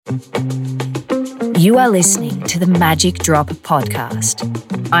You are listening to the Magic Drop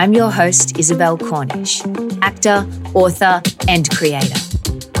podcast. I'm your host, Isabel Cornish, actor, author, and creator.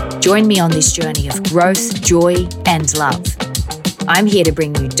 Join me on this journey of growth, joy, and love. I'm here to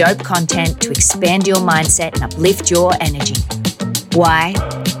bring you dope content to expand your mindset and uplift your energy. Why?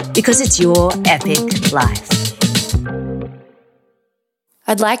 Because it's your epic life.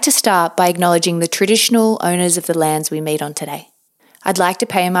 I'd like to start by acknowledging the traditional owners of the lands we meet on today. I'd like to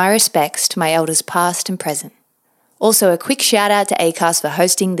pay my respects to my elders past and present. Also, a quick shout out to Acast for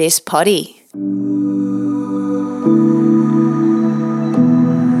hosting this potty.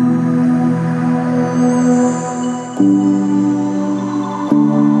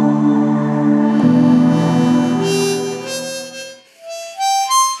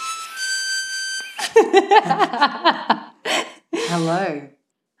 Hello.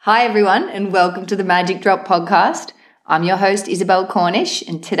 Hi everyone and welcome to the Magic Drop podcast. I'm your host, Isabel Cornish,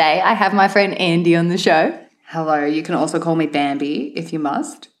 and today I have my friend Andy on the show. Hello. You can also call me Bambi if you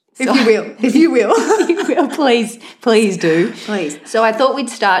must. If you will. You will, please do. Please. So I thought we'd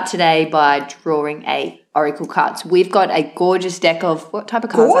start today by drawing a oracle cards. We've got a gorgeous deck of what type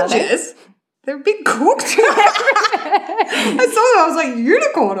of cards are they? Gorgeous? They're a bit cooked. I saw them. I was like,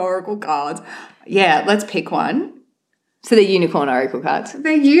 unicorn oracle cards. Yeah, let's pick one. So they're unicorn oracle cards.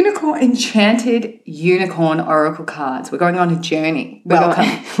 They're enchanted unicorn oracle cards. We're going on a journey.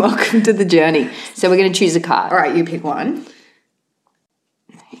 Welcome to the journey. So we're going to choose a card. All right, you pick one.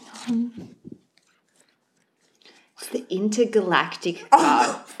 Hang on. It's the intergalactic card.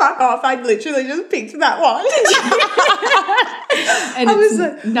 Oh, fuck off. I literally just picked that one. And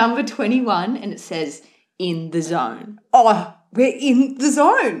it's number 21 and it says, in the zone. Oh, we're in the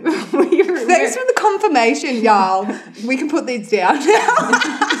zone. Thanks for the confirmation, y'all. We can put these down now.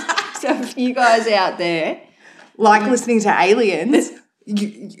 So if you guys out there like listening to aliens,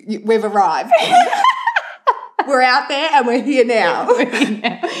 we've arrived. We're out there and we're here now.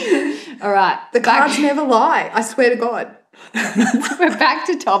 All right. The cards never lie. I swear to God. We're back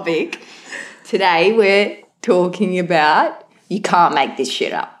to topic. Today we're talking about you can't make this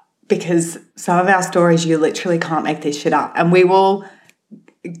shit up. Because some of our stories, you literally can't make this shit up. And we will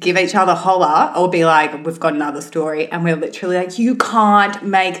give each other holler or be like, we've got another story. And we're literally like, you can't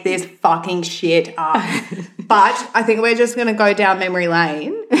make this fucking shit up. But I think we're just going to go down memory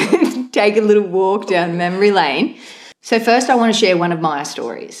lane. Take a little walk down memory lane. So first I want to share one of my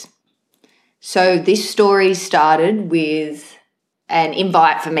stories. So this story started with an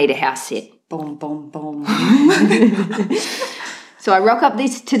invite for me to house sit. Boom, boom, boom. So I rock up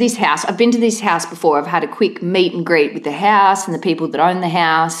to this house. I've been to this house before. I've had a quick meet and greet with the house and the people that own the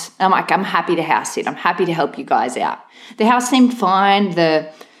house. I'm like, I'm happy to house sit. I'm happy to help you guys out. The house seemed fine.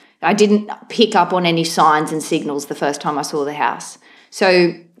 I didn't pick up on any signs and signals the first time I saw the house.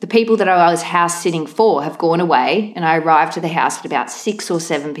 So the people that I was house sitting for have gone away and I arrived to the house at about 6 or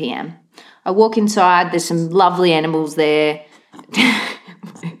 7 p.m. I walk inside. There's some lovely animals there.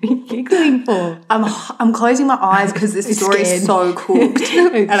 What are you giggling for? I'm closing my eyes because this story is so cooked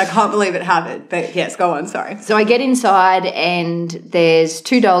and I can't believe it happened. But yes, go on, sorry. So I get inside and there's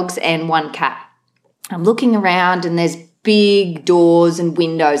 2 dogs and 1 cat. I'm looking around and there's big doors and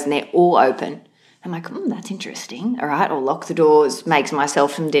windows and they're all open. I'm like, that's interesting. All right, I'll lock the doors, make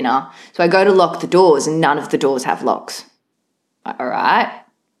myself some dinner. So I go to lock the doors and none of the doors have locks. All right,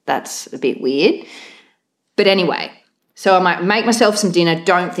 that's a bit weird. But anyway, so I might make myself some dinner,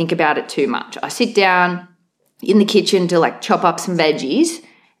 don't think about it too much. I sit down in the kitchen to chop up some veggies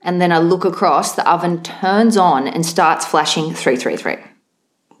and then I look across, the oven turns on and starts flashing 333.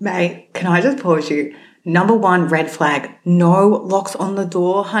 Mate, can I just pause you? Number 1 red flag, no locks on the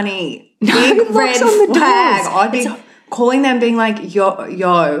door, honey. Big red flag. I'd be calling them being like,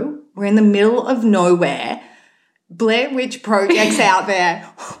 yo, we're in the middle of nowhere. Blair Witch Project's out there.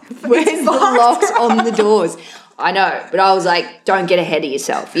 Where's the locks on the doors? I know, but I was like, don't get ahead of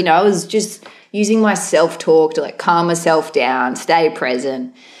yourself. I was just using my self-talk to calm myself down, stay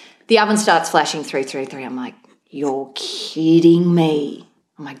present. The oven starts flashing 333. I'm like, you're kidding me.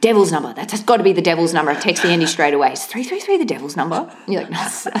 I'm like, devil's number. That's got to be the devil's number. I text Andy straight away. Is 333 the devil's number? And you're like, no,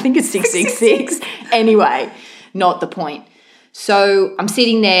 I think it's 666. Anyway, not the point. So I'm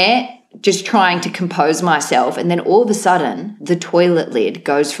sitting there just trying to compose myself. And then all of a sudden, the toilet lid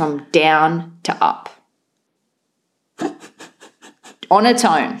goes from down to up. On its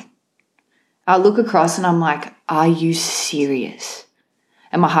own. I look across and I'm like, are you serious?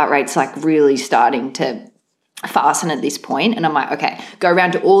 And my heart rate's really starting to fasten at this point. And I'm like, okay, go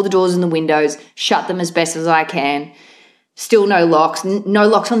around to all the doors and the windows, shut them as best as I can. Still no locks, no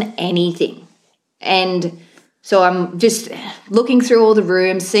locks on anything. And So I'm just looking through all the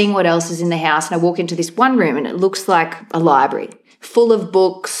rooms, seeing what else is in the house, and I walk into this one room and it looks like a library full of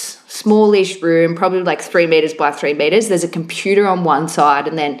books, smallish room, probably like 3 meters by 3 meters. There's a computer on one side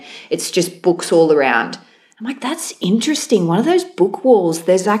and then it's just books all around. I'm like, that's interesting. One of those book walls,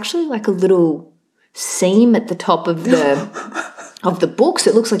 there's actually like a little seam at the top of the books.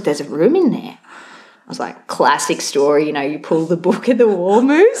 It looks like there's a room in there. I was like, classic story, you pull the book and the wall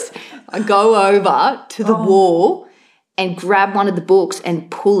moves. I go over to the wall and grab one of the books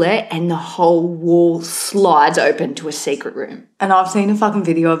and pull it, and the whole wall slides open to a secret room. And I've seen a fucking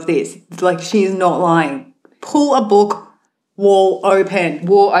video of this. Like, she is not lying. Pull a book, wall open.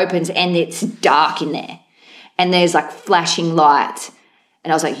 Wall opens and it's dark in there. And there's like flashing lights.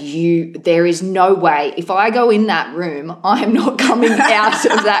 And I was like, there is no way. If I go in that room, I'm not coming out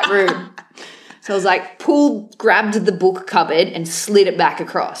of that room. So I was like, grabbed the book cupboard and slid it back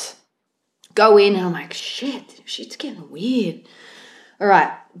across. Go in and I'm like, shit's getting weird. All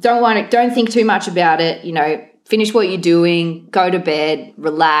right, don't think too much about it. Finish what you're doing, go to bed,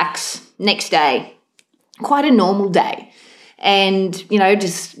 relax. Next day, quite a normal day. And,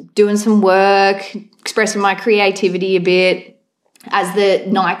 just doing some work, expressing my creativity a bit. As the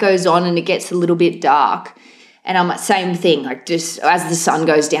night goes on and it gets a little bit dark, and I'm like, same thing, like just as the sun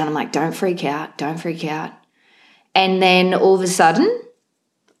goes down, I'm like, don't freak out. And then all of a sudden,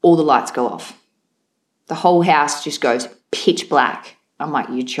 all the lights go off. The whole house just goes pitch black. I'm like,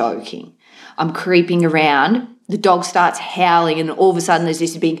 you're joking. I'm creeping around. The dog starts howling and all of a sudden there's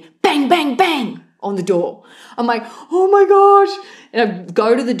this big bang, bang, bang on the door. I'm like, oh my gosh. And I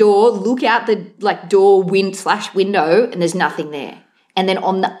go to the door, look out the door window, and there's nothing there. And then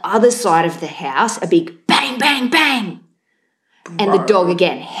on the other side of the house, a big bang, bang, bang. And the dog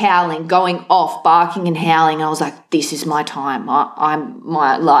again howling, going off, barking and howling. I was like, this is my time.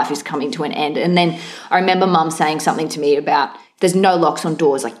 My life is coming to an end. And then I remember Mum saying something to me about there's no locks on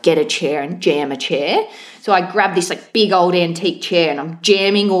doors, like get a chair and jam a chair. So I grabbed this like big old antique chair and I'm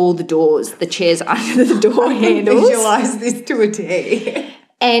jamming all the doors, the chairs under the door handles. Visualize this to a T.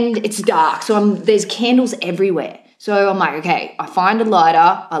 And it's dark, so there's candles everywhere. So I'm like, okay, I find a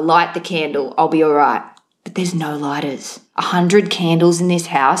lighter, I light the candle, I'll be all right. But there's no lighters. 100 candles in this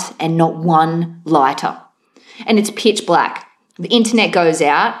house and not one lighter. And it's pitch black. The internet goes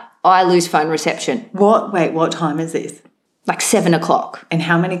out, I lose phone reception. What? Wait, what time is this? Like 7:00. And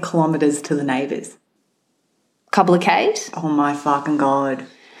how many kilometres to the neighbours? Couple of Ks. Oh my fucking God.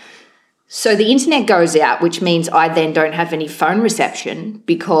 So the internet goes out, which means I then don't have any phone reception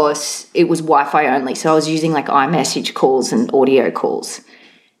because it was Wi-Fi only. So I was using like iMessage calls and audio calls.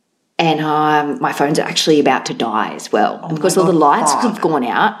 And my phone's actually about to die as well. Oh because all the lights have gone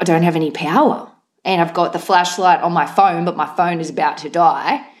out, I don't have any power. And I've got the flashlight on my phone, but my phone is about to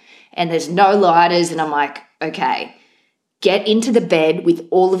die. And there's no lighters. And I'm like, okay, get into the bed with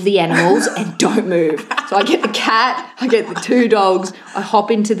all of the animals and don't move. So I get the cat, I get the 2 dogs, I hop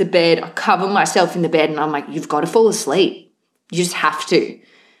into the bed, I cover myself in the bed and I'm like, you've got to fall asleep. You just have to.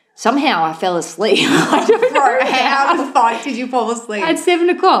 Somehow I fell asleep. I don't know how the fuck did you fall asleep? At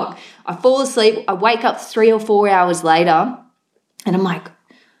 7:00. I fall asleep. I wake up 3 or 4 hours later and I'm like,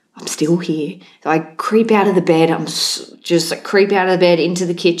 I'm still here. So I creep out of the bed. I'm just like creep out of the bed into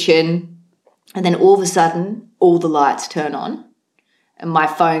the kitchen. And then all of a sudden, all the lights turn on and my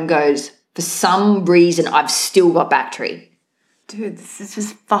phone goes, for some reason, I've still got battery. Dude, this is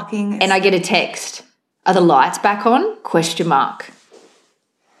just fucking... And I get a text. Are the lights back on? ?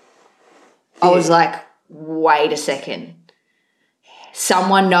 I was like, wait a second.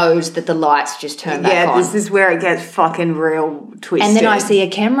 Someone knows that the lights just turned back on. Yeah, this is where it gets fucking real twisted. And then I see a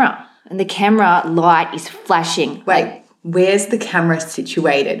camera and the camera light is flashing. Wait, where's the camera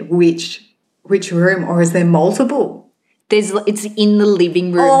situated? Which room, or is there multiple? It's in the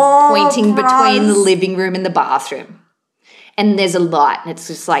living room, pointing between the living room and the bathroom. And there's a light and it's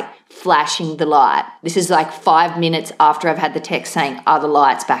just like flashing the light. This is like 5 minutes after I've had the text saying, are the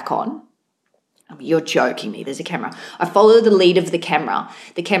lights back on? You're joking me. There's a camera. I follow the lead of the camera.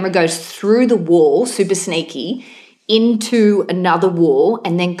 The camera goes through the wall, super sneaky, into another wall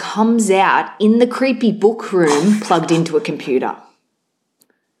and then comes out in the creepy book room plugged into a computer.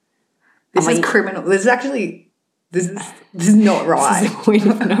 This is criminal. This is not right. This is a point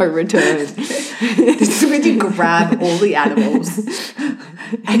of no return. This is when you grab all the animals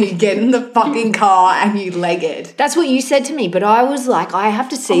and you get in the fucking car and you leg it. That's what you said to me, but I was like, I have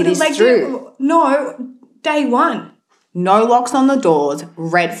to see this through. No, day one. No locks on the doors.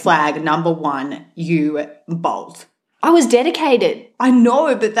 Red flag number 1, you bolt. I was dedicated. I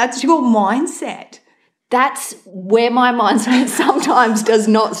know, but that's your mindset. That's where my mindset sometimes does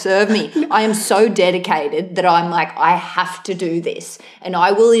not serve me. I am so dedicated that I'm like, I have to do this and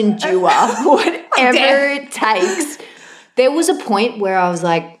I will endure whatever it takes. There was a point where I was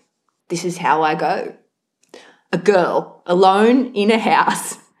like, this is how I go. A girl alone in a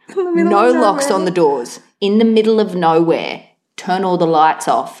house, no locks on the doors, in the middle of nowhere, turn all the lights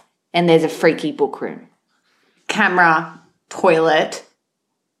off, and there's a freaky book room. Camera, toilet.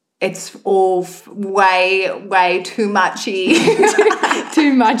 It's all way too muchy.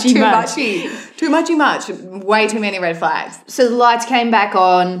 Too muchy much. Too much. Way too many red flags. So the lights came back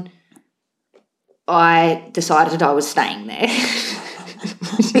on. I decided I was staying there.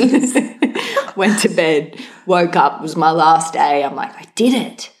 Went to bed, woke up, it was my last day. I'm like, I did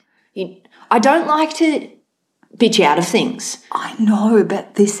it. I don't like to bitch out of things. I know,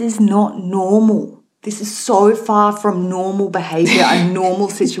 but this is not normal. This is so far from normal behaviour and normal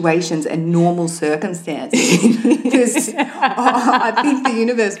situations and normal circumstances. Because I think the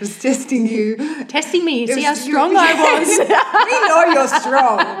universe was testing you. Testing me, see how strong I was. We know you're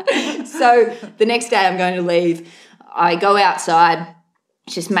strong. So the next day I'm going to leave. I go outside,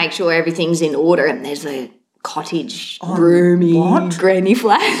 just make sure everything's in order, and there's a cottage, roomy, granny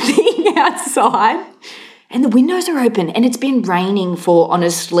flat thing outside. And the windows are open and it's been raining for,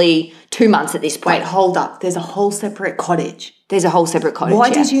 honestly, 2 months at this point. Wait, hold up. There's a whole separate cottage. There's a whole separate cottage. Why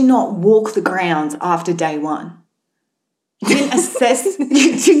did you not walk the grounds after day one? You didn't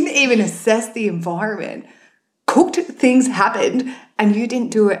you didn't even assess the environment. Cooked things happened and you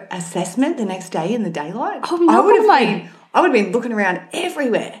didn't do an assessment the next day in the daylight? Oh, no, I would have been looking around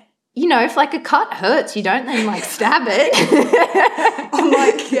everywhere. You know, if like a cut hurts, you don't then like stab it. I'm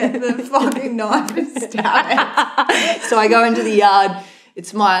like, get the fucking knife and stab it. So I go into the yard.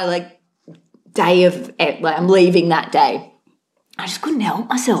 It's my like day of, like, I'm leaving that day. I just couldn't help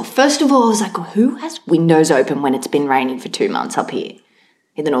myself. First of all, I was like, who has windows open when it's been raining for 2 months up here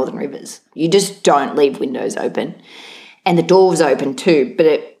in the Northern Rivers? You just don't leave windows open. And the door was open too,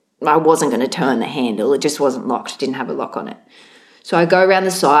 but I wasn't going to turn the handle. It just wasn't locked. It didn't have a lock on it. So I go around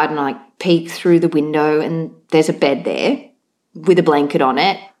the side and I peek through the window and there's a bed there with a blanket on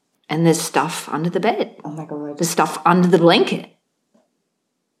it and there's stuff under the bed. Oh my God. There's stuff under the blanket.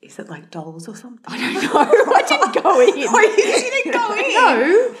 Is it like dolls or something? I don't know. I didn't go in. Oh, you didn't go in?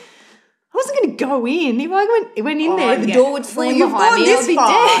 No. I wasn't going to go in. If I went in there, the door would slam behind me. I'd be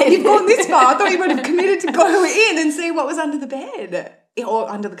dead. You've gone this far. I thought you would have committed to go in and see what was under the bed. Or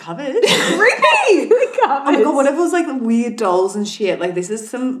under the cupboard. Creepy. Oh my God, what if it was like weird dolls and shit? Like this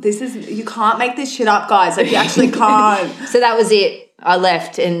is you can't make this shit up, guys. Like you actually can't. So that was it. I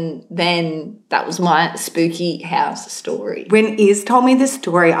left and then that was my spooky house story. When Iz told me this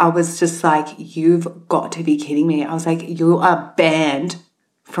story, I was just like, you've got to be kidding me. I was like, you are banned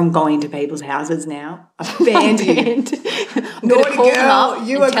from going to people's houses now. I've banned you. I'm going to call them up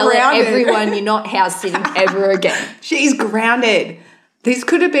you and tell grounded. Everyone you're not house sitting ever again. She's grounded. This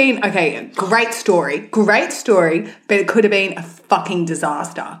could have been, great story, but it could have been a fucking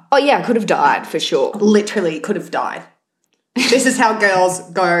disaster. Oh, yeah, I could have died for sure. Literally could have died. This is how girls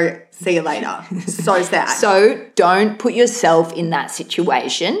go, see you later. So sad. So don't put yourself in that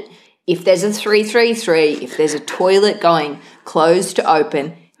situation. If there's a 333, if there's a toilet going closed to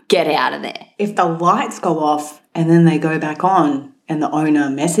open, get out of there. If the lights go off and then they go back on and the owner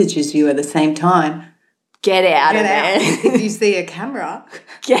messages you at the same time, get out of there. If you see a camera,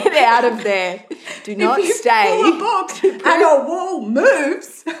 get out of there. Do not if you stay. Pull a box and a wall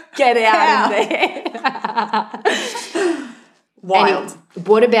moves, get out of there. Wild. And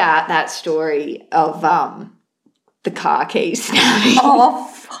what about that story of the car keys snapping?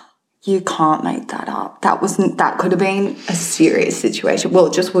 You can't make that up. That could have been a serious situation. Well,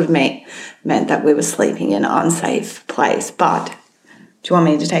 it just would have meant that we were sleeping in an unsafe place, but. Do you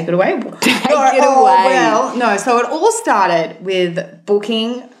want me to take it away? Take it away. Well, no. So it all started with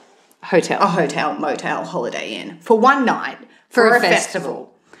booking a hotel, motel, Holiday Inn for one night for a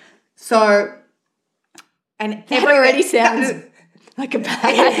festival. So, and it already sounds like a bad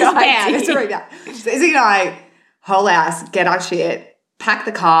idea. It's already bad. So Izzy and I, whole ass, get our shit, pack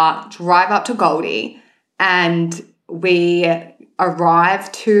the car, drive up to Goldie, and we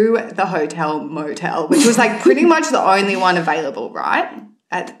arrive to the hotel motel, which was like pretty much the only one available, right?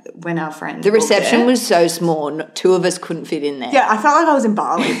 When our friends the reception was so small, two of us couldn't fit in there. Yeah, I felt like I was in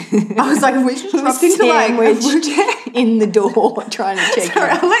Bali. I was like, we just dropped into like in the door trying to check in.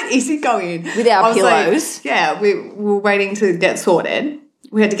 I let Izzy go in with our pillows. Like, we were waiting to get sorted.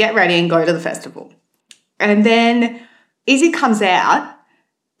 We had to get ready and go to the festival, and then Izzy comes out,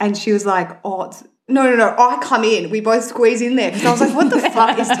 and she was like, "Oh, No. I come in. We both squeeze in there because I was like, what the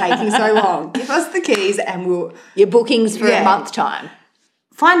fuck is taking so long? Give us the keys and we'll... Your bookings for a month's time.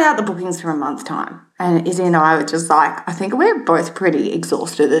 Find out the bookings for a month's time. And Izzy and I were just like, I think we're both pretty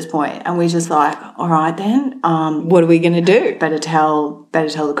exhausted at this point. And we're just like, all right then. What are we going to do? Better tell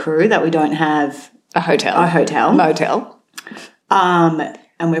the crew that we don't have... A hotel. Motel. And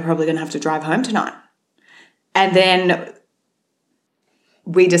we're probably going to have to drive home tonight. And then...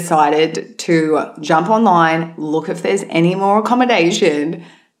 we decided to jump online, look if there's any more accommodation,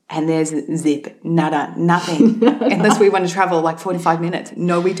 and there's zip, nada, nothing, unless we want to travel like 45 minutes.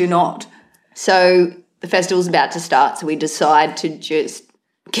 No, we do not. So the festival's about to start, so we decide to just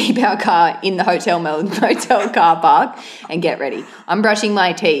keep our car in the motel car park and get ready. I'm brushing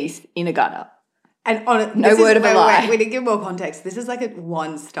my teeth in a gutter. And no word of a lie. We didn't give more context. This is like a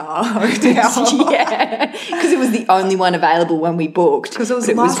 1-star hotel. Yeah, because it was the only one available when we booked. Because it was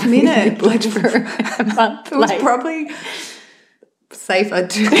last minute. Booked for a month It was probably safer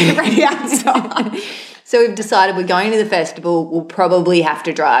to get ready outside. So we've decided we're going to the festival. We'll probably have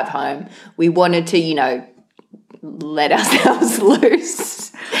to drive home. We wanted to, let ourselves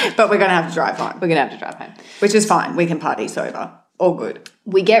loose. But we're going to have to drive home. We're going to have to drive home. Which is fine. We can party sober. All good.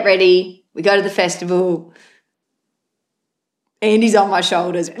 We get ready. We go to the festival. Andy's on my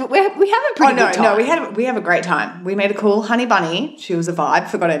shoulders. We have a pretty good time. No, we have a great time. We met a cool honey bunny. She was a vibe.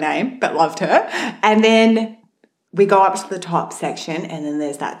 Forgot her name, but loved her. And then we go up to the top section, and then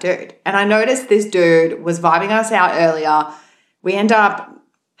there's that dude. And I noticed this dude was vibing us out earlier. We end up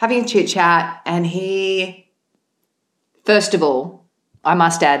having a chit chat, and he... First of all, I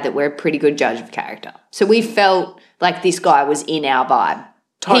must add that we're a pretty good judge of character. So we felt like this guy was in our vibe.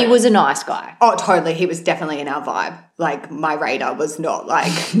 Totally. He was a nice guy. Oh, totally. He was definitely in our vibe. Like, my radar was not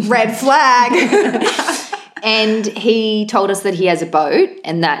like, red flag. And he told us that he has a boat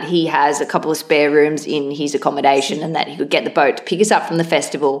and that he has a couple of spare rooms in his accommodation and that he could get the boat to pick us up from the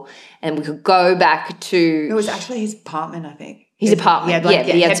festival and we could go back to... It was actually his apartment, I think. His apartment,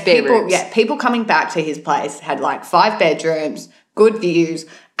 he had spare rooms. Yeah, people coming back to his place had like 5 bedrooms, good views,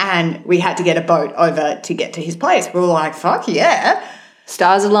 and we had to get a boat over to get to his place. We were like, fuck yeah.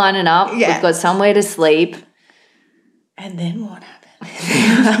 Stars are lining up. Yeah. We've got somewhere to sleep. And then what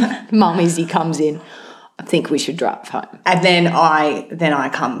happened? Mum Izzy comes in. I think we should drive home. And then I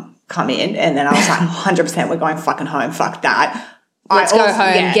come in and then I was like, 100% we're going fucking home. Fuck that. Let's go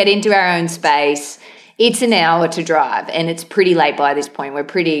home, get into our own space. It's an hour to drive and it's pretty late by this point. We're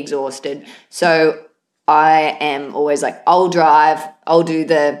pretty exhausted. So I am always like, I'll drive. I'll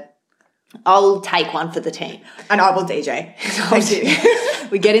take one for the team. And I will DJ.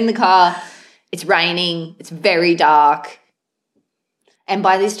 We get in the car. It's raining. It's very dark. And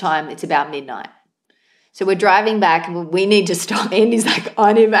by this time, it's about midnight. So we're driving back and we need to stop. Andy's like,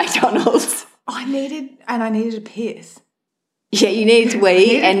 I need McDonald's. I needed a piss. Yeah, you needed to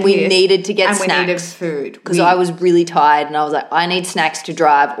wee and we needed to get snacks. And we needed food. Because I was really tired and I was like, I need snacks to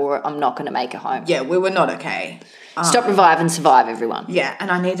drive or I'm not going to make it home. Yeah, we were not okay. Stop, revive and survive, everyone. Yeah, and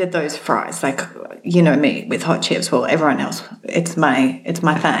I needed those fries. Like, you know me with hot chips. Well, everyone else, it's my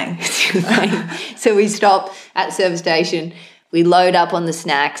thing. So we stop at the service station. We load up on the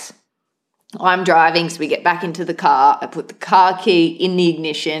snacks. I'm driving, so we get back into the car. I put the car key in the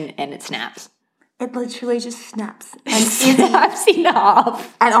ignition and it snaps. It literally just snaps. And snaps in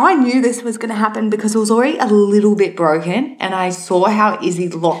half. And I knew this was going to happen because it was already a little bit broken and I saw how Izzy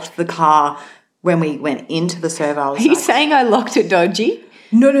locked the car when we went into the servo. Are you saying I locked it dodgy?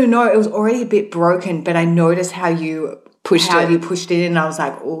 No. It was already a bit broken, but I noticed how you pushed it in and I was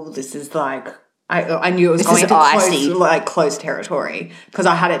like, oh, this is like... I knew it was going to close territory because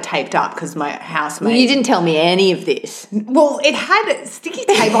I had it taped up because my housemate... Well, you didn't tell me any of this. Well, it had sticky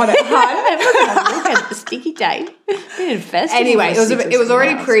tape on it, hun. Look at the sticky tape. Anyway, it was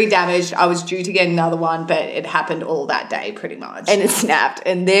already pre-damaged. I was due to get another one, but it happened all that day pretty much. And it snapped.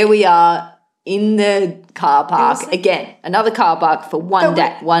 And there we are in the car park. Again, another car park for one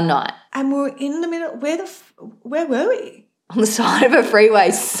night. And we were in the middle... Where were we? On the side of a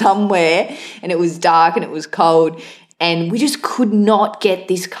freeway somewhere, and it was dark and it was cold and we just could not get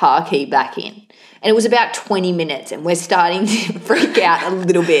this car key back in. And it was about 20 minutes and we're starting to freak out a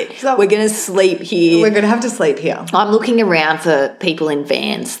little bit. So we're going to sleep here. We're going to have to sleep here. I'm looking around for people in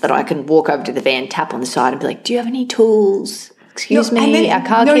vans that I can walk over to the van, tap on the side and be like, do you have any tools? Excuse me, our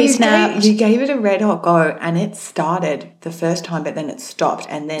car key snapped. You gave it a red hot go and it started the first time, but then it stopped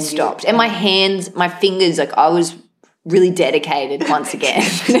and then stopped. And my hands, my fingers, like I was really dedicated once again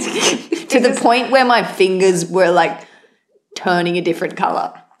to the point where my fingers were like turning a different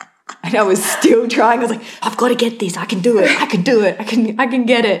colour. And I was still trying. I was like, I've got to get this. I can do it. I can do it. I can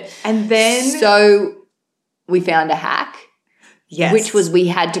get it. And then So we found a hack, yes, which was we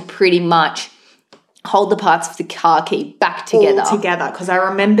had to pretty much hold the parts of the car key back together. all together. Because I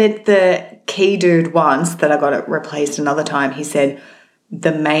remembered the key dude once that I got it replaced another time. He said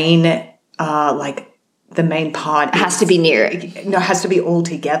the main the main part It has to be near it. No, it has to be all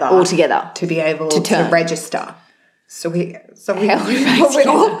together. All together. To be able to turn. register. So we Held it back we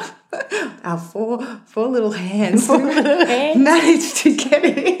all, together. our four little hands managed to get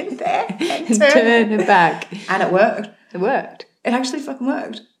it in there and Turn it back. And it worked. It worked. It actually fucking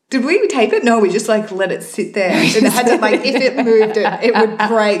worked. Did we tape it? No, we just like let it sit there. It had to like if it moved it would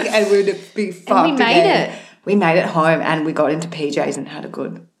break and would be fucked. And we made again. it. We made it home and we got into PJs and had a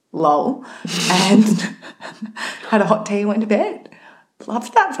good lull and had a hot tea and went to bed.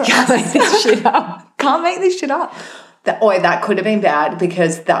 Loved that for us. Can't make this shit up. Can't make this shit up. That could have been bad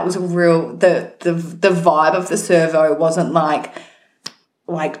because that was a real the vibe of the servo wasn't like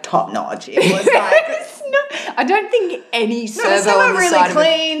top notch. It was like I don't think any servo some on are the really side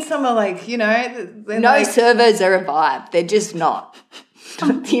clean, some are like, No servos are a vibe. They're just not.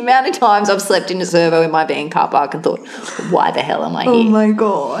 The amount of times I've slept in a servo in my van car park and thought, why the hell am I here? oh my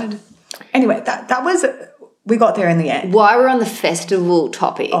God. Anyway, that was we got there in the end. While we're on the festival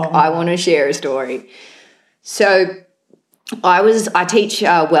topic, I want to share a story. So I teach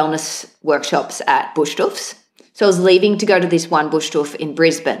wellness workshops at Bushtuffs. So I was leaving to go to this one Bushtuff in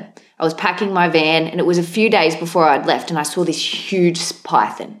Brisbane. I was packing my van and it was a few days before I'd left and I saw this huge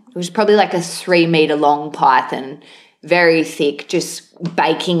python. It was probably like a 3 metre long python, very thick, just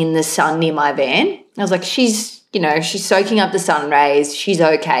baking in the sun near my van. I was like, she's soaking up the sun rays. She's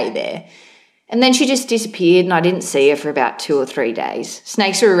okay there. And then she just disappeared and I didn't see her for about 2 or 3 days.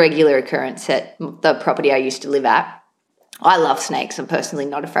 Snakes are a regular occurrence at the property I used to live at. I love snakes. I'm personally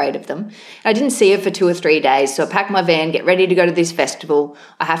not afraid of them. I didn't see her for 2 or 3 days, so I pack my van, get ready to go to this festival.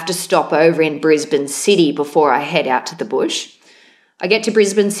 I have to stop over in Brisbane City before I head out to the bush. I get to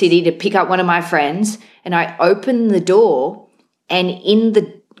Brisbane City to pick up one of my friends and I open the door and in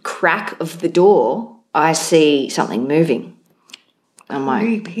the crack of the door, I see something moving. I'm like,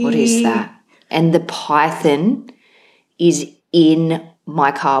 Creepy. What is that? And the python is in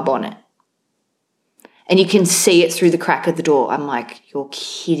my car bonnet. And you can see it through the crack of the door. I'm like, you're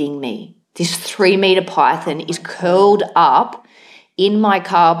kidding me. This 3 metre python is curled up in my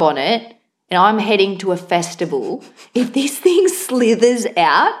car bonnet and I'm heading to a festival. If this thing slithers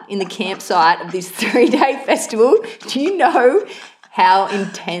out in the campsite of this 3-day festival, do you know how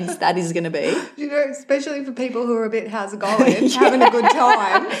intense that is going to be? Especially for people who are a bit how's it going, having a good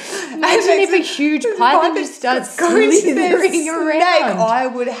time. Imagine if a huge python just starts slithering around. I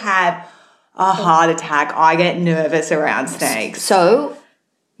would have a heart attack. I get nervous around snakes. So,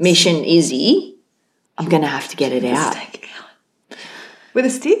 mission Izzy, I'm going to have to get it out. With a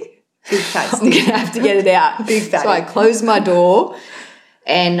stick? Big fat I'm going stick. to have to get it out. Big fatty. So I close my door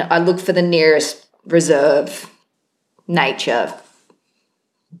and I look for the nearest reserve, nature,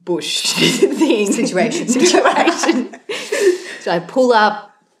 bush thing. Situation. So I pull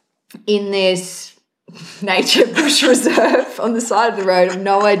up in this nature bush reserve on the side of the road. I have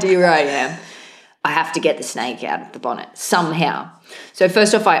no idea where I am. I have to get the snake out of the bonnet somehow. So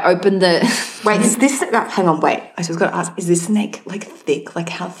first off, I open the... Wait, is this... hang on, wait. I just got to ask, is this snake, like, thick? Like,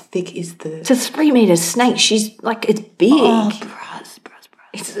 how thick is the... It's a 3 metre snake. She's, like, it's big. Oh, bruz.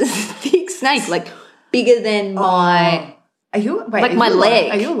 It's a thick snake, like, bigger than my... Are you... Wait, like are my you leg.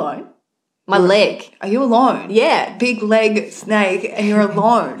 Alone? Are you alone? My leg. Are you alone? Yeah. Big leg snake and you're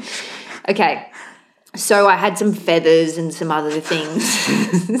alone. Okay. So I had some feathers and some other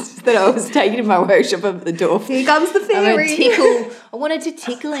things that I was taking to my workshop over the door. Here comes the fairy. I wanted to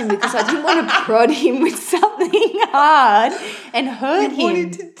tickle him because I didn't want to prod him with something hard and hurt him.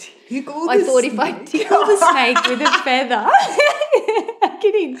 Wanted to tickle I the thought if I tickle the snake with a feather,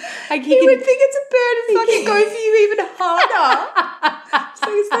 he would think it's a bird and fucking go for you even harder. So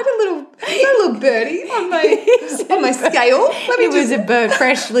is that a little birdie on my scale? It was a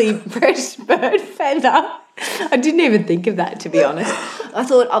fresh bird feather. I didn't even think of that, to be honest. I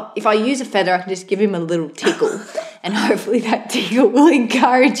thought if I use a feather, I can just give him a little tickle and hopefully that tickle will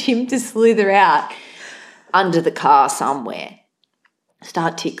encourage him to slither out under the car somewhere.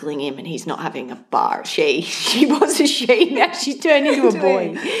 Start tickling him and he's not having a bar. She was a she, now she turned into a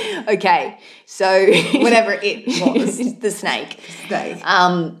boy. Okay, so... Whatever it was. The snake.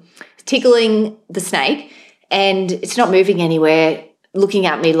 Tickling the snake and it's not moving anywhere, looking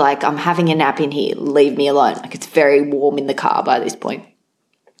at me like I'm having a nap in here, leave me alone. Like it's very warm in the car by this point.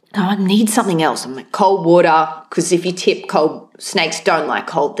 I need something else. I'm like, cold water, because if you tip snakes don't like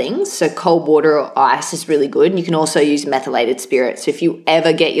cold things. So cold water or ice is really good. And you can also use methylated spirits. So if you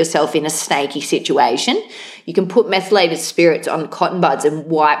ever get yourself in a snaky situation, you can put methylated spirits on cotton buds and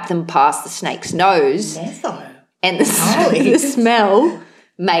wipe them past the snake's nose. And the smell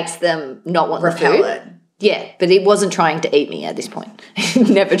makes them not want the food. It. Yeah, but it wasn't trying to eat me at this point. It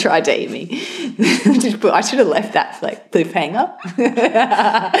never tried to eat me. I should have left that cliffhanger.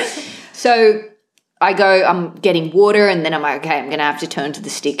 So I'm getting water, and then I'm like, okay, I'm going to have to turn to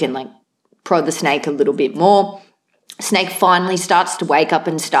the stick and prod the snake a little bit more. Snake finally starts to wake up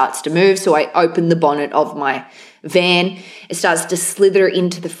and starts to move. So I open the bonnet of my van. It starts to slither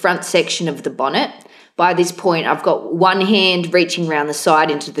into the front section of the bonnet. By this point, I've got one hand reaching around the side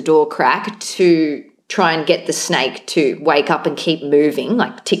into the door crack to try and get the snake to wake up and keep moving,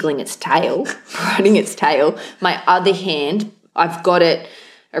 like tickling its tail, prodding its tail. My other hand, I've got it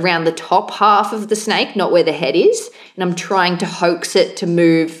around the top half of the snake, not where the head is, and I'm trying to hoax it to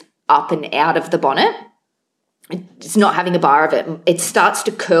move up and out of the bonnet. It's not having a bar of it. It starts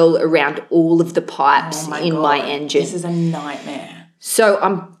to curl around all of the pipes my engine. This is a nightmare. So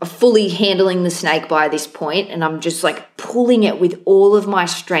I'm fully handling the snake by this point, and I'm just pulling it with all of my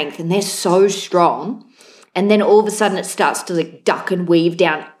strength, and they're so strong. And then all of a sudden it starts to duck and weave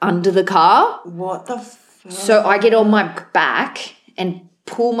down under the car. What the fuck? So I get on my back and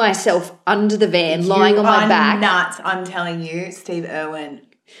pull myself under the van, lying on my back. Nuts, I'm telling you, Steve Irwin.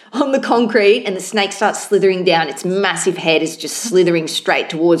 On the concrete, and the snake starts slithering down. Its massive head is just slithering straight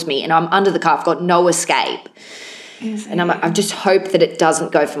towards me, and I'm under the car. I've got no escape. And I just hope that it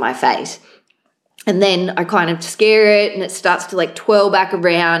doesn't go for my face. And then I kind of scare it, and it starts to twirl back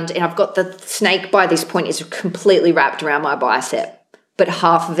around, and I've got the snake by this point is completely wrapped around my bicep, but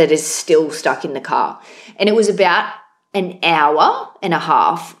half of it is still stuck in the car. And it was about an hour and a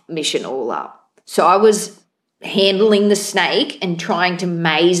half mission all up. So I was handling the snake and trying to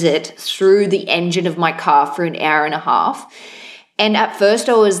maze it through the engine of my car for an hour and a half. And at first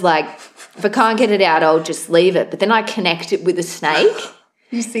I was like, if I can't get it out, I'll just leave it. But then I connected with the snake.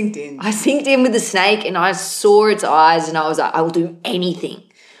 You synced in. I synced in with the snake, and I saw its eyes, and I was like, I will do anything.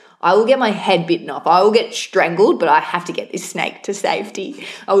 I will get my head bitten off. I will get strangled, but I have to get this snake to safety.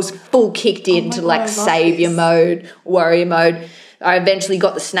 I was full kicked into savior mode, warrior mode. I eventually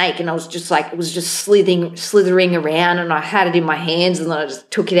got the snake, and I was just it was just slithering around, and I had it in my hands, and then I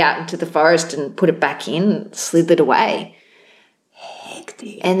just took it out into the forest and put it back in and slithered away.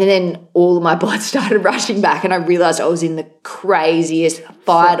 And then all of my blood started rushing back, and I realised I was in the craziest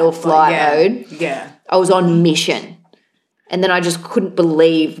fight or flight mode. Yeah. I was on mission. And then I just couldn't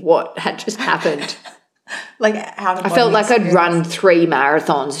believe what had just happened. I felt like I'd run 3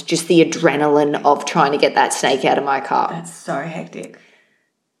 marathons, just the adrenaline of trying to get that snake out of my car. That's so hectic.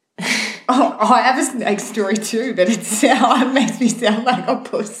 I have a snake story too, but it makes me sound like a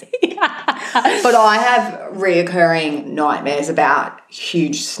pussy. But I have reoccurring nightmares about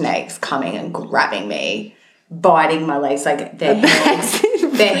huge snakes coming and grabbing me, biting my legs,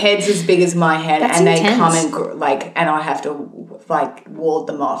 their head's as big as my head. That's and intense. They come and and I have to ward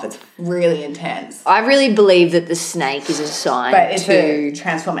them off. It's really intense. I really believe that the snake is a sign to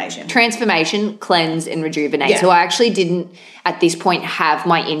transformation. Transformation, cleanse, and rejuvenate. Yeah. So I actually didn't, at this point, have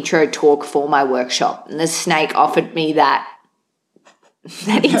my intro talk for my workshop. And the snake offered me that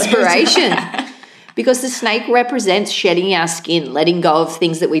inspiration. Because the snake represents shedding our skin, letting go of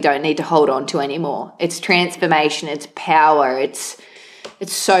things that we don't need to hold on to anymore. It's transformation, it's power, it's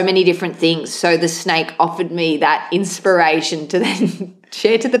so many different things. So the snake offered me that inspiration to then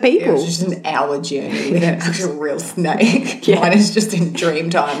share to the people. It was just an hour journey with an actual real snake. Yeah. Mine is just in dream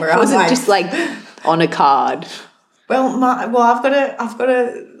time where I was just on a card. Well, I've got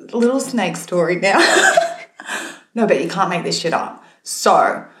a little snake story now. No, but you can't make this shit up.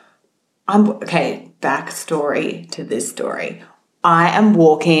 So, backstory to this story. I am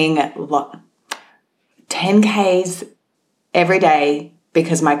walking 10Ks every day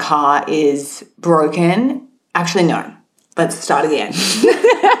because my car is broken. Actually, no. Let's start again.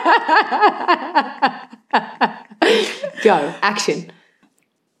 Go. Action.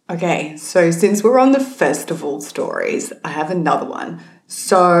 Okay, so since we're on the festival stories, I have another one.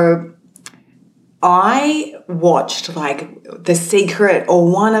 So I watched The Secret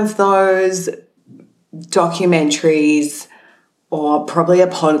or one of those documentaries or probably a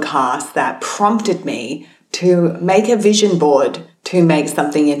podcast that prompted me to make a vision board to make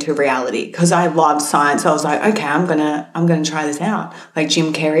something into reality because I love science. So I was like, okay, I'm gonna try this out.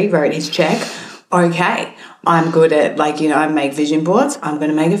 Jim Carrey wrote his check. Okay, I'm good at I make vision boards. I'm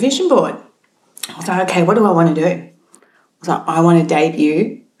gonna make a vision board. I was like, okay, what do I want to do? I was like, I want to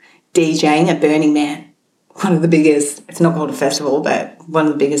debut DJing at Burning Man, one of the biggest, it's not called a festival, but one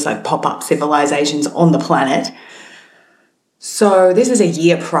of the biggest like pop-up civilizations on the planet. So this is a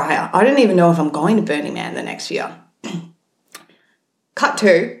year prior. I don't even know if I'm going to Burning Man the next year. Cut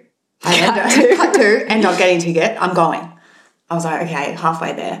to, end up getting a ticket. I'm going. I was like, okay,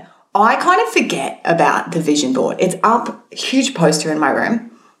 halfway there. I kind of forget about the vision board. It's up, huge poster in my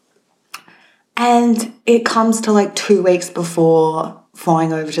room. And it comes to like 2 weeks before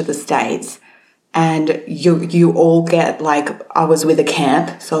flying over to the States. And you all get like, I was with a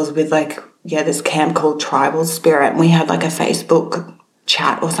camp. So I was with like, this camp called Tribal Spirit. And we had like a Facebook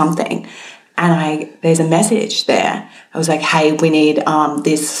chat or something. And there's a message there. I was like, hey, we need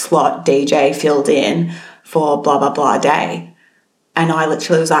this slot DJ filled in for blah, blah, blah day. And I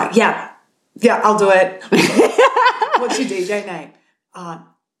literally was like, yeah, I'll do it. What's your DJ name?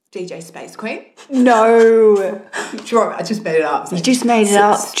 DJ Space Queen. No. I just made it up. You just made it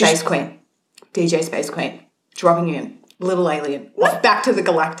up. Space Queen. DJ Space Queen. Dropping in. Little alien. Back to the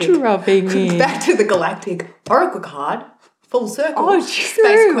galactic. Dropping in. Back to the galactic. Oracle card. Full circle. Oh, true.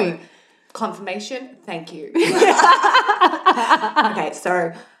 Space Queen. Confirmation. Thank you. Okay,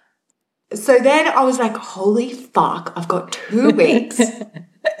 so then I was like, holy fuck, I've got 2 weeks.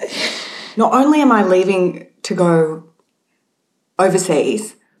 Not only am I leaving to go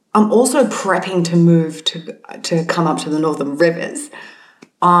overseas, I'm also prepping to move to come up to the Northern Rivers.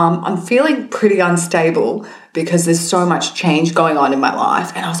 I'm feeling pretty unstable because there's so much change going on in my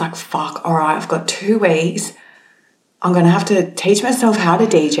life. And I was like, fuck, all right, I've got 2 weeks. I'm going to have to teach myself how to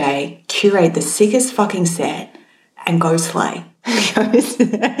DJ, curate the sickest fucking set, and go slay.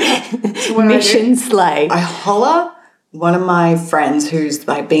 Mission slay. I holler one of my friends who's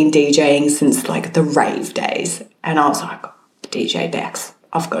like been DJing since like the rave days. And I was like, DJ Bex.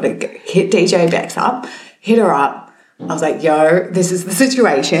 I've got to hit DJ Bex up, hit her up. I was like, yo, this is the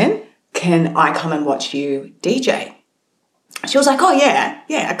situation. Can I come and watch you DJ? She was like, oh,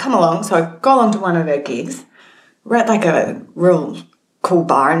 yeah, come along. So I go along to one of her gigs. We're at like a real cool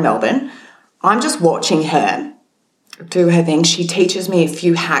bar in Melbourne. I'm just watching her do her thing. She teaches me a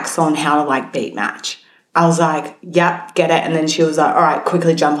few hacks on how to like beat match. I was like, yep, get it. And then she was like, all right,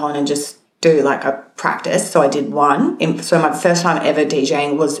 quickly jump on and just do like a practice. So I did one. So my first time ever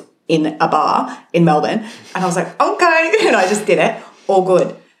DJing was in a bar in Melbourne. And I was like, okay. And I just did it. All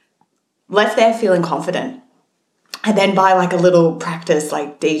good. Left there feeling confident. And then buy like a little practice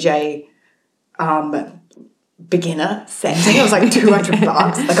like DJ beginner set. I think it was like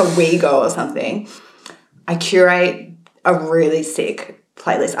 $200, like a Wego or something. I curate a really sick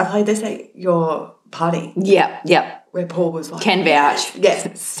playlist. I played this at your party. Yep. Where Paul was like, Can vouch. Yes,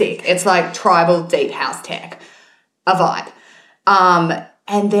 sick. It's like tribal deep house tech, a vibe.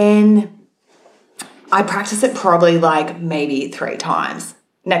 And then I practice it probably like maybe 3 times.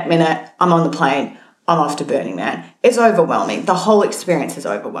 Next minute, I'm on the plane. I'm off to Burning Man. It's overwhelming. The whole experience is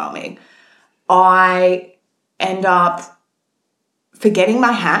overwhelming. I end up forgetting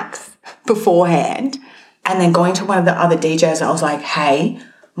my hacks beforehand and then going to one of the other DJs. I was like, hey,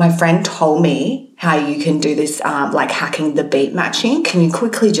 my friend told me how you can do this, like hacking the beat matching. Can you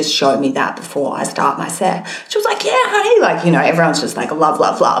quickly just show me that before I start my set? She was like, yeah, hey. Like, you know, everyone's just like love,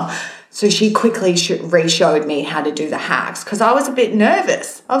 love, love. So she quickly re-showed me how to do the hacks because I was a bit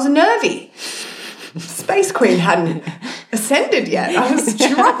nervous. I was nervy. Space Queen hadn't ascended yet. I was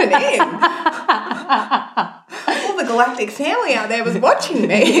dropping in. All the galactic family out there was watching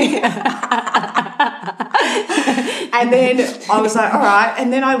me. And then I was like, all right.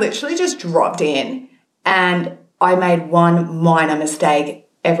 And then I literally just dropped in and I made one minor mistake.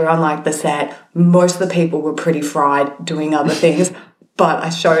 Everyone liked the set. Most of the people were pretty fried doing other things, but I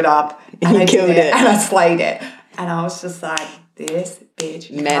showed up and I killed it and I slayed it. And I was just like, this bitch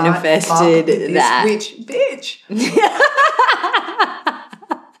manifested that. This witch bitch.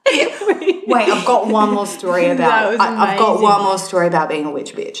 Wait, I've got one more story about. I've got one more story about being a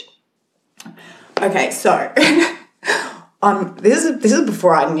witch bitch. Okay, so this is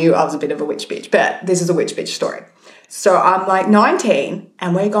before I knew I was a bit of a witch bitch, but this is a witch bitch story. So I'm like 19,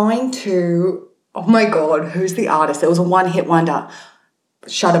 and we're going to. Oh my god, who's the artist? It was a one-hit wonder.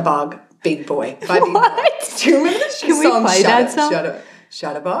 Shutterbug. Big Boy. By Big Boy. Do you remember that Can song? We play that song?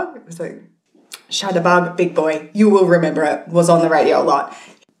 Shutterbug? It was like Shutterbug, Big Boy. You will remember it. Was on the radio a lot.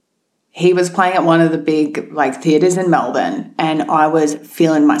 He was playing at one of the big like theatres in Melbourne, and I was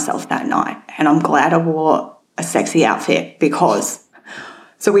feeling myself that night. And I'm glad I wore a sexy outfit because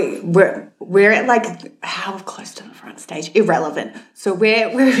so we're at like how close to the front stage? Irrelevant. So we're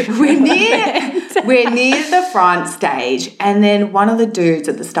near the front stage, and then one of the dudes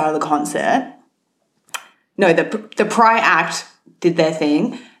at the start of the concert, no, the prior act did their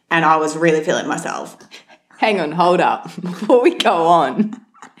thing, and I was really feeling myself. Hang on, hold up. Before we go on,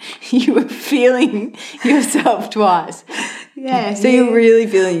 you were feeling yourself twice. Yeah. So you're really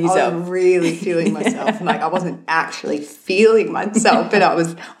feeling yourself. I was really feeling myself. Like I wasn't actually feeling myself, but I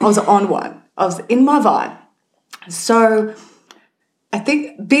was on one. I was in my vibe. So I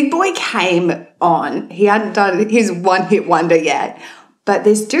think Big Boy came on. He hadn't done his one-hit wonder yet. But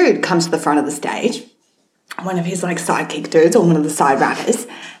this dude comes to the front of the stage, one of his like sidekick dudes or one of the side rappers,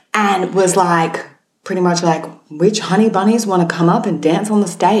 and was like, pretty much like, which honey bunnies want to come up and dance on the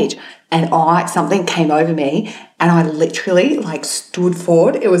stage? And something came over me and I literally like stood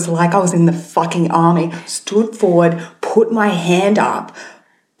forward. It was like I was in the fucking army, stood forward, put my hand up,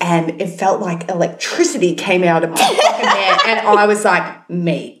 and it felt like electricity came out of my fucking hand. And I was like,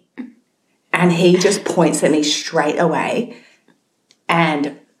 me. And he just points at me straight away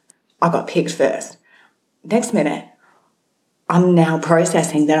and I got picked first. Next minute, I'm now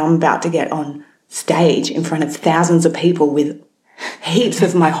processing that I'm about to get on stage in front of thousands of people with heaps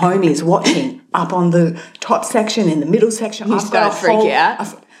of my homies watching up on the top section, in the middle section. You start to freak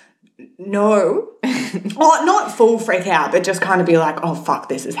out? No. Well, not full freak out, but just kind of be like, oh, fuck,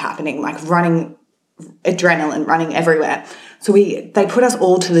 this is happening. Like running, adrenaline running everywhere. So they put us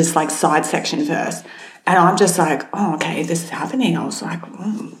all to this like side section first. And I'm just like, oh, okay, this is happening. I was like,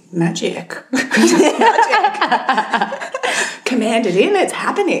 magic. Magic. Command it in, it's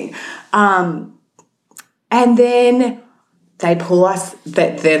happening. And then they pull us,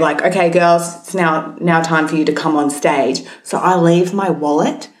 they're like, okay, girls, it's now time for you to come on stage. So I leave my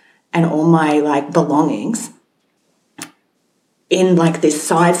wallet and all my like belongings in like this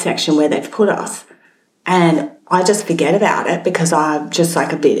side section where they've put us. And I just forget about it because I'm just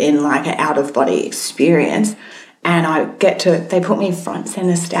like a bit in like an out of body experience. And they put me front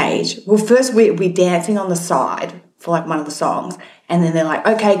center stage. Well, first we're dancing on the side for like one of the songs. And then they're like,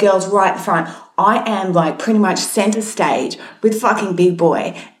 okay, girls, right in front. I am like pretty much center stage with fucking Big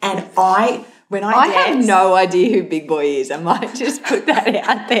Boy. And I have no idea who Big Boy is. I might just put that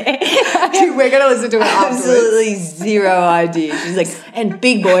out there. Dude, we're going to listen to it afterwards. Absolutely zero idea. She's like, and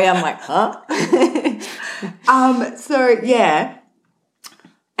Big Boy, I'm like, huh? So yeah.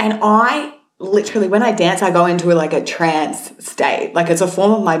 And I literally, when I dance, I go into like a trance state. Like it's a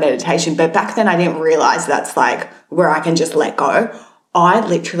form of my meditation. But back then I didn't realize that's like where I can just let go. I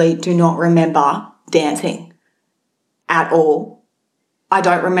literally do not remember dancing at all. I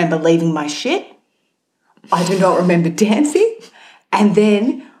don't remember leaving my shit. I do not remember dancing. And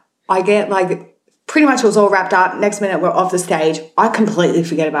then I get like, pretty much it was all wrapped up. Next minute we're off the stage. I completely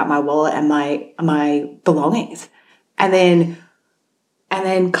forget about my wallet and my belongings. And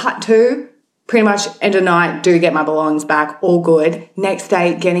then cut to pretty much end of night, do get my belongings back, all good. Next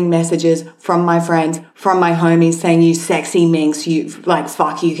day, getting messages from my friends, from my homies saying, you sexy minx, you like,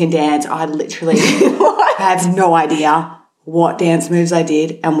 fuck, you can dance. I literally have no idea what dance moves I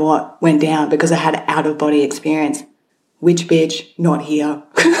did and what went down because I had an out of body experience. Which bitch, not here.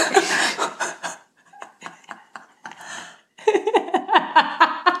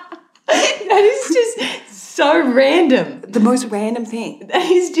 That is just so random. The most random thing. That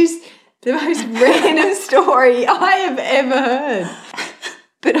is just the most random story I have ever heard.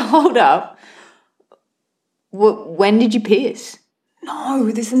 But hold up. When did you piss?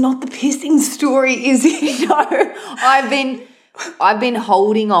 No, this is not the pissing story, is it? No, I've been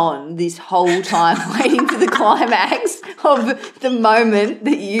holding on this whole time, waiting for the climax of the moment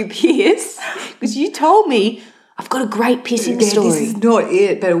that you piss, because you told me I've got a great pissing story. This is not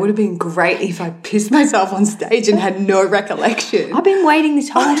it, but it would have been great if I pissed myself on stage and had no recollection. I've been waiting this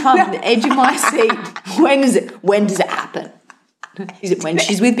whole time on the edge of my seat. When does it happen? Is it when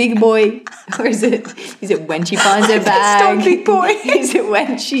she's with Big Boy? Or is it when she finds her bag? Stop, Big Boy. Is it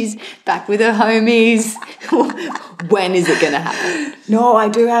when she's back with her homies? When is it going to happen? No, I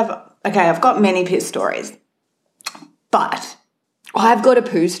do have... Okay, I've got many piss stories. But... I've got a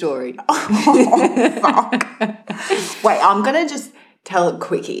poo story. Oh, fuck. Wait, I'm going to just tell it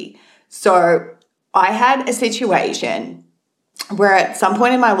quickie. So I had a situation where at some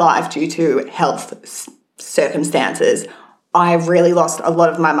point in my life, due to health circumstances, I really lost a lot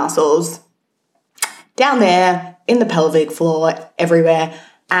of my muscles down there, in the pelvic floor, everywhere.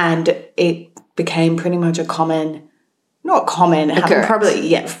 And it became pretty much a common, not common, it happened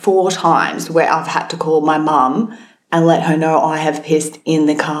probably 4 times where I've had to call my mum and let her know I have pissed in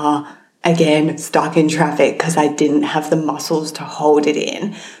the car, again, stuck in traffic because I didn't have the muscles to hold it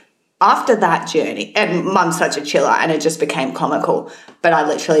in. After that journey, and mum's such a chiller and it just became comical, but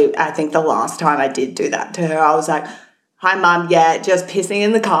I think the last time I did do that to her, I was like, hi, Mum, just pissing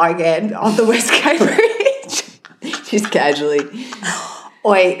in the car again on the Westgate Bridge. Just casually.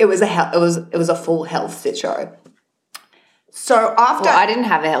 It was a full health sitcho. So after I didn't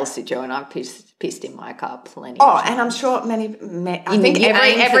have a health sitcho, and I pissed in my car plenty. Oh, and I'm sure I think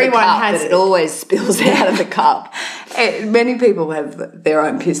everyone has. But it always spills out of the cup. Many people have their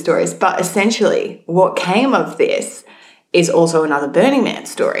own piss stories, but essentially, what came of this is also another Burning Man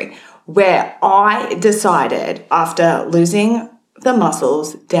story, where I decided after losing the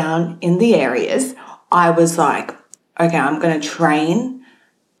muscles down in the areas, I was like, okay, I'm going to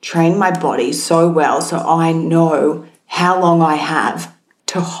train my body so well so I know how long I have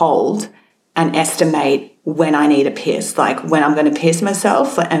to hold and estimate when I need a piss, like when I'm going to piss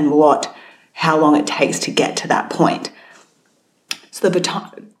myself and how long it takes to get to that point. So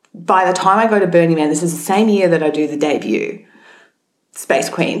by the time I go to Burning Man, this is the same year that I do the debut, Space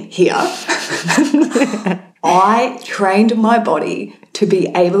Queen here, I trained my body to be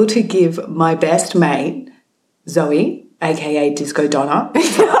able to give my best mate, Zoe, aka Disco Donna,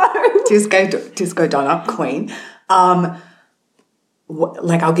 Disco Donna, Queen,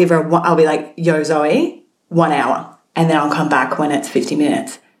 like I'll be like, yo, Zoe, 1 hour, and then I'll come back when it's 50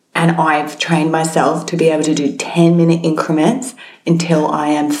 minutes. And I've trained myself to be able to do 10-minute increments until I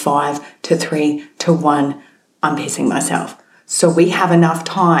am 5 to 3 to 1, I'm pissing myself. So we have enough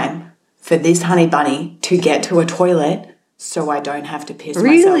time for this honey bunny to get to a toilet so I don't have to piss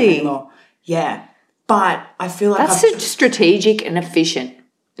myself anymore. Yeah. But I feel like that's strategic and efficient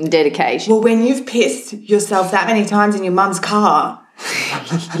and dedication. Well, when you've pissed yourself that many times in your mum's car,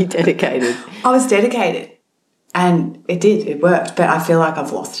 you're dedicated. I was dedicated. And it worked, but I feel like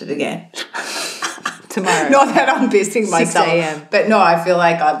I've lost it again. Tomorrow. Not that I'm pissing myself. 6 a.m. But no, I feel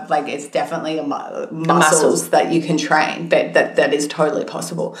like it's definitely muscles that you can train, but that is totally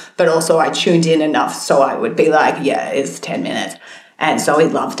possible. But also I tuned in enough so I would be like, yeah, it's 10 minutes. And Zoe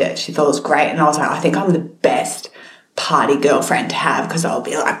loved it. She thought it was great. And I was like, I think I'm the best party girlfriend to have because I'll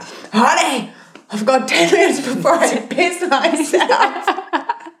be like, honey, I've got 10 minutes before I piss myself.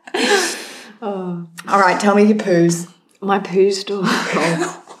 Oh. All right, tell me your poos. My poo story.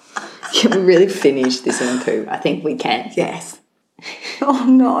 Can we really finish this in a poo? I think we can. Yes. Oh,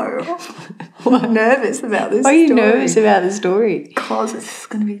 no. I'm nervous about this story. Why are you nervous about the story? Because it's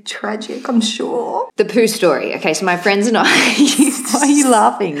going to be tragic, I'm sure. The poo story. Okay, so my friends and I why are you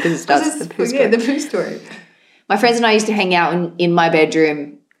laughing? Because it starts with the poo story. Yeah, the poo story. My friends and I used to hang out in my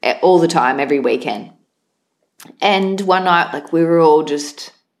bedroom all the time, every weekend. And one night, like, we were all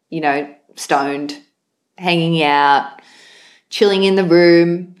just, stoned, hanging out, chilling in the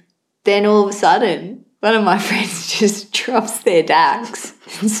room. Then all of a sudden, one of my friends just drops their dax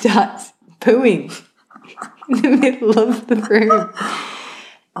and starts pooing in the middle of the room.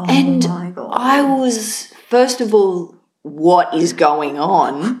 Oh, and my God. I was, first of all, what is going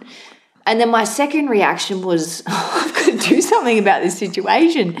on? And then my second reaction was, I've got to do something about this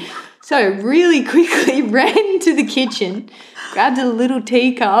situation. So I really quickly ran to the kitchen, grabbed a little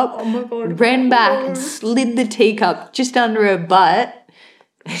teacup, ran back and slid the teacup just under her butt.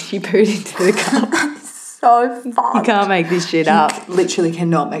 And she pooed into the cup. So fucked. You can't make this shit up. You literally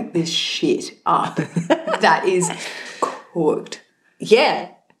cannot make this shit up. That is cooked. Yeah.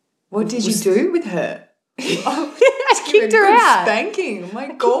 What did you do with her? I kicked her out. Spanking. Oh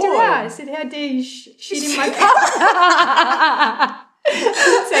my God. Kicked her out. I said, how dare you shit in my cup? I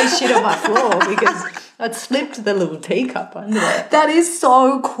didn't say shit on my floor because I'd slipped the little teacup under it. That is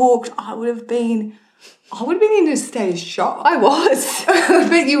so cooked. I would have been in a state of shock. I was.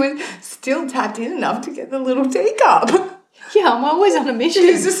 But you were still tapped in enough to get the little teacup. Yeah, I'm always on a mission.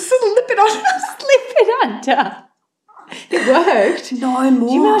 You just slip it on. Slip it under. It worked. No more.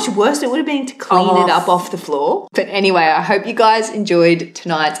 Do you know how much worse it would have been to clean it up off the floor? But anyway, I hope you guys enjoyed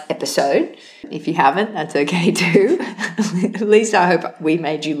tonight's episode. If you haven't, that's okay too. At least I hope we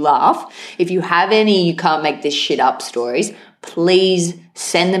made you laugh. If you have any you can't make this shit up stories, please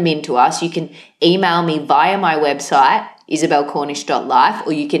send them in to us. You can email me via my website, isabelcornish.life,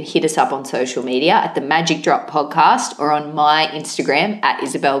 or you can hit us up on social media at the Magic Drop Podcast or on my Instagram at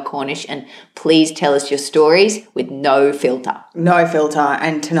Isabel Cornish, and please tell us your stories with no filter. No filter,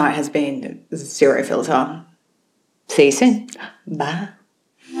 and tonight has been zero filter. See you soon. Bye.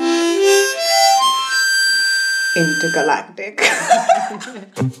 Intergalactic.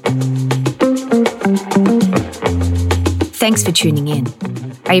 Thanks for tuning in.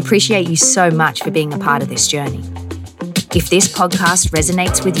 I appreciate you so much for being a part of this journey. If this podcast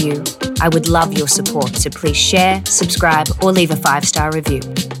resonates with you, I would love your support, so please share, subscribe, or leave a 5-star review.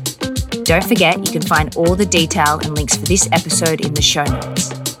 Don't forget, you can find all the detail and links for this episode in the show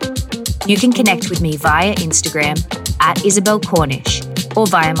notes. You can connect with me via Instagram at Isabel Cornish or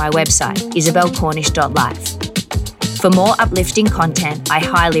via my website, isabelcornish.life. For more uplifting content, I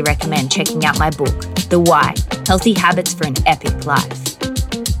highly recommend checking out my book, The Why: Healthy Habits for an Epic Life.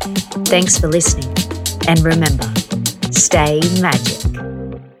 Thanks for listening, and remember, stay magic.